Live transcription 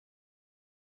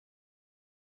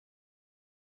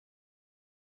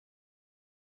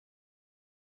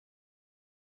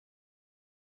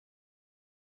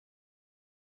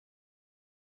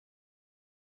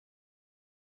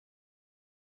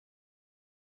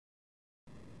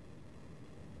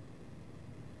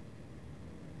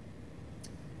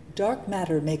Dark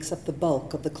matter makes up the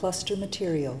bulk of the cluster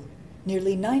material,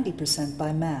 nearly 90%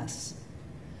 by mass.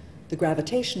 The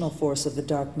gravitational force of the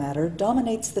dark matter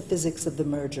dominates the physics of the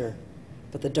merger,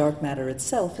 but the dark matter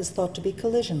itself is thought to be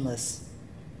collisionless.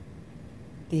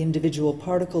 The individual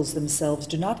particles themselves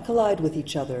do not collide with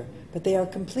each other, but they are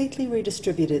completely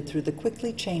redistributed through the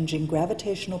quickly changing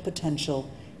gravitational potential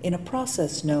in a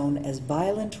process known as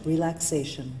violent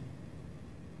relaxation.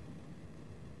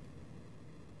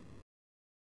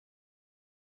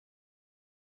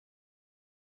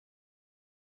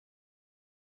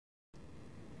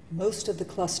 Most of the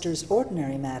cluster's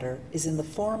ordinary matter is in the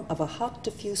form of a hot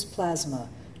diffuse plasma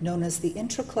known as the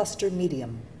intracluster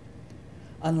medium.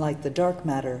 Unlike the dark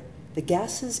matter, the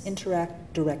gases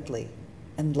interact directly,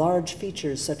 and large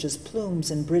features such as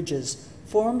plumes and bridges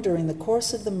form during the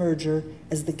course of the merger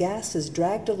as the gas is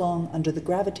dragged along under the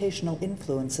gravitational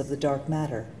influence of the dark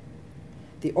matter.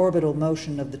 The orbital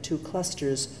motion of the two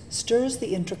clusters stirs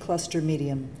the intracluster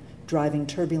medium, driving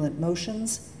turbulent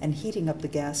motions and heating up the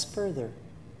gas further.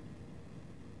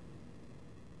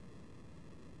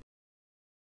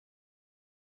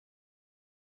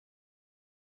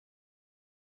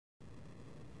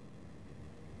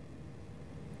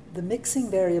 The mixing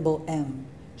variable m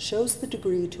shows the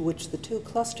degree to which the two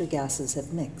cluster gases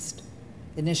have mixed.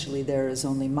 Initially, there is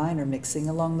only minor mixing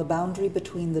along the boundary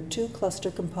between the two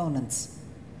cluster components.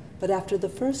 But after the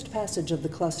first passage of the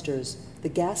clusters, the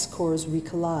gas cores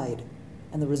recollide,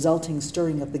 and the resulting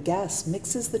stirring of the gas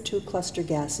mixes the two cluster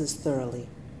gases thoroughly.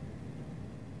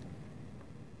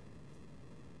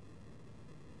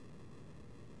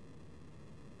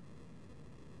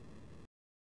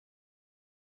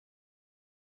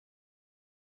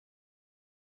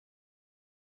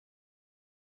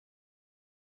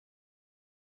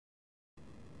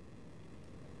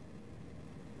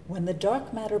 When the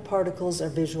dark matter particles are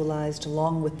visualized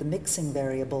along with the mixing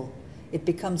variable, it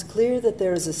becomes clear that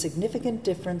there is a significant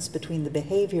difference between the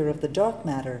behavior of the dark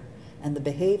matter and the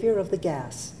behavior of the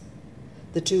gas.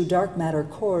 The two dark matter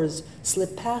cores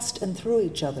slip past and through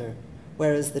each other,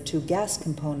 whereas the two gas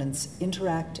components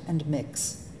interact and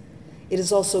mix. It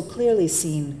is also clearly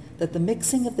seen that the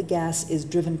mixing of the gas is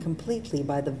driven completely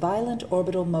by the violent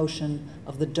orbital motion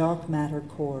of the dark matter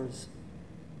cores.